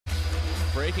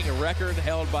breaking a record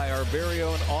held by our very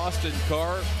own Austin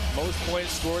Carr. Most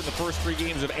points scored in the first 3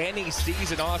 games of any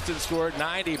season. Austin scored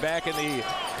 90 back in the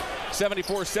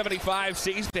 74-75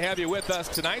 season. To have you with us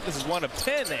tonight, this is one of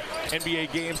 10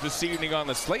 NBA games this evening on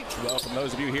the slate. Welcome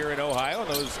those of you here in Ohio and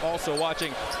those also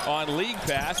watching on League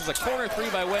Pass. As a corner 3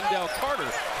 by Wendell. Carter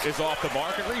is off the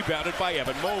mark and rebounded by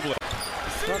Evan Mobley.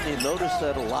 You notice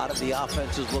that a lot of the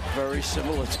offenses look very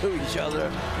similar to each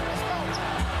other.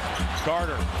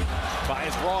 Carter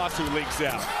finds Ross, who leaks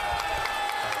out.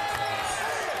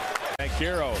 And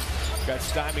Caro got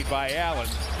stymied by Allen.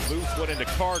 Loose one into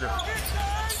Carter.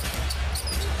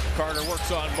 Carter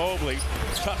works on Mobley.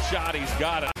 Tough shot, he's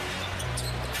got it.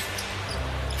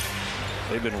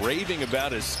 They've been raving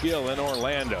about his skill in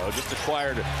Orlando. Just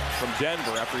acquired from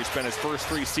Denver after he spent his first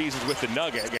 3 seasons with the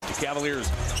Nuggets. The Cavaliers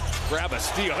grab a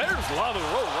steal. There's Love,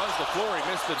 who runs the floor.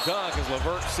 He missed the dunk as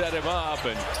LeVert set him up,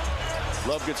 and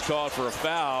Love gets called for a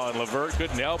foul, and LeVert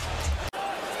couldn't help.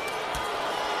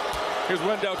 Here's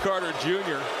Wendell Carter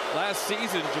Jr. Last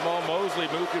season, Jamal Mosley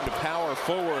moved him to power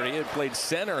forward. He had played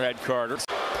center, had Carter.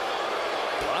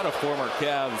 A lot of former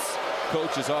Cavs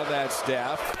coaches on that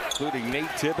staff, including Nate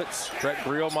Tibbetts, Brett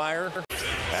Brielmeyer.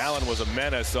 Allen was a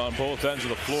menace on both ends of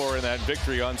the floor in that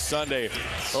victory on Sunday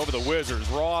over the Wizards.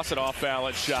 Ross, an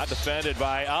off-balance shot defended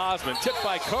by Osman. Tipped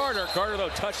by Carter. Carter, though,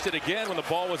 touched it again when the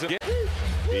ball was in.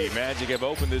 The Magic have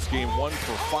opened this game 1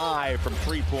 for 5 from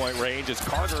 3-point range as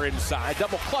Carter inside,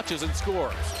 double clutches and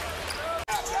scores.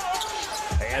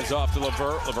 Hands off to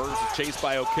LeVert. LeVert is chased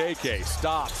by Okeke.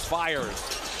 Stops,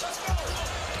 fires.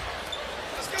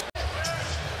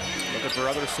 Looking for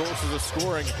other sources of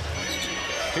scoring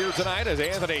here tonight as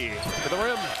Anthony to the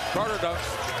rim. Carter dunks.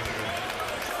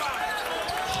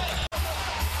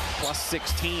 Plus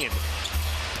 16.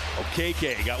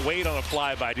 Okeke got weight on a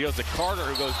flyby. Deals to Carter,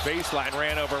 who goes baseline,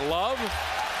 ran over Love.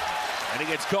 And he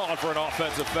gets called for an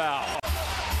offensive foul.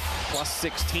 Plus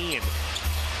 16.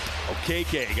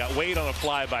 Okeke got weight on a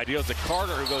flyby. Deals to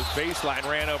Carter, who goes baseline,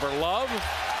 ran over Love.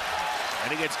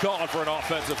 And he gets called for an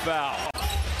offensive foul.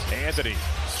 Anthony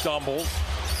stumbles.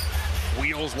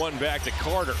 Wheels one back to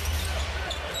Carter.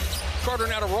 Carter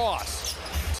now to Ross.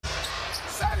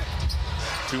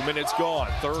 2 minutes gone,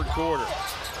 3rd quarter.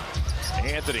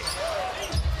 Anthony.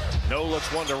 No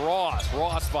looks one to Ross.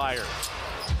 Ross fires.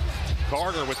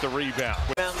 Carter with the rebound.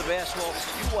 Around the basketball,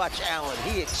 you watch Allen.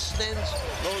 He extends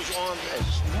those arms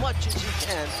as much as he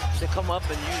can to come up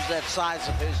and use that size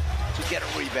of his to get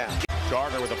a rebound.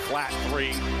 Carter with a flat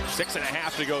 3.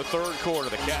 6.5 to go, 3rd quarter.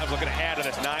 The Cavs looking to add in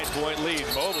this 9-point lead.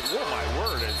 Mobley, oh my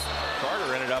word, as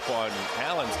Carter ended up on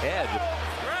Allen's head.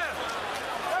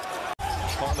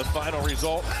 On the final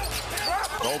result,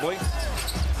 Mobley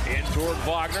in toward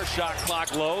Wagner. Shot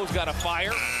clock low. He's got a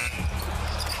fire.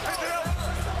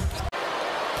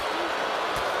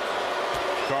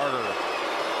 Carter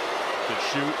to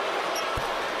shoot.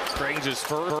 Strange his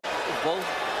first. Both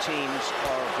teams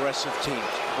are aggressive teams.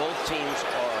 Both teams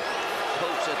are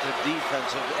coached at the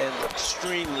defensive end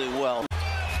extremely well.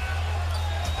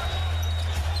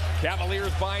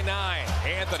 Cavaliers by 9.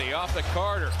 Anthony off to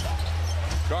Carter.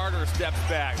 Carter steps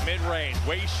back, mid-range,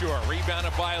 way short,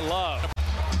 rebounded by Love.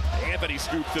 Anthony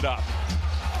scoops it up.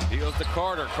 Deals to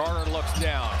Carter. Carter looks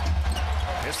down.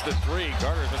 Missed the 3.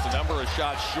 Carter's missed a number of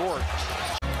shots short.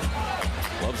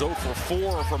 Love's 0 for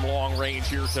 4 from long range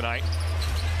here tonight.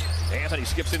 Anthony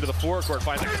skips into the forecourt,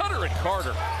 finds a cutter in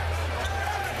Carter.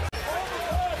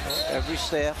 Every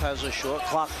staff has a short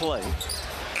clock play.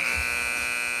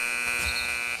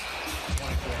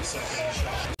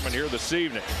 Here this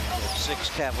evening. 6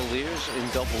 Cavaliers in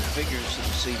double figures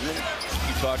this evening.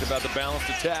 You talked about the balanced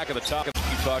attack at the top.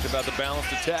 You talked about the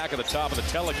balanced attack at the top of the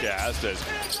telecast as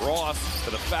Ross to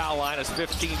the foul line. His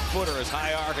 15-footer is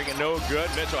high arcing and no good.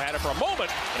 Mitchell had it for a moment,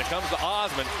 and it comes to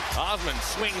Osman. Osman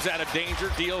swings out of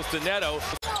danger, deals to Neto.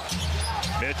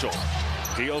 Mitchell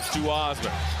deals to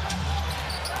Osman.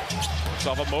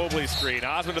 Works off a Mobley screen.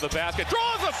 Osman to the basket,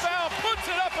 draws a foul, puts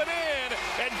it up and in,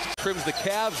 and trims the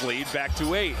Cavs lead back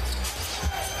to 8.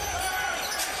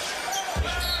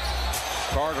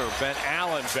 Carter bent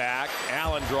Allen back.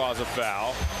 Allen draws a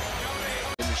foul.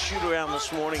 In the shoot around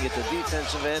this morning at the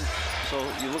defensive end, so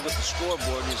you look at the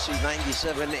scoreboard, you see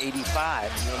 97-85.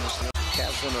 You understand?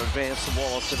 Cavs going to advance the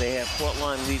ball to the half-court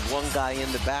line, leave one guy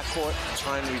in the backcourt,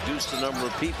 try and reduce the number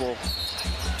of people,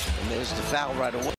 and there's the foul right away.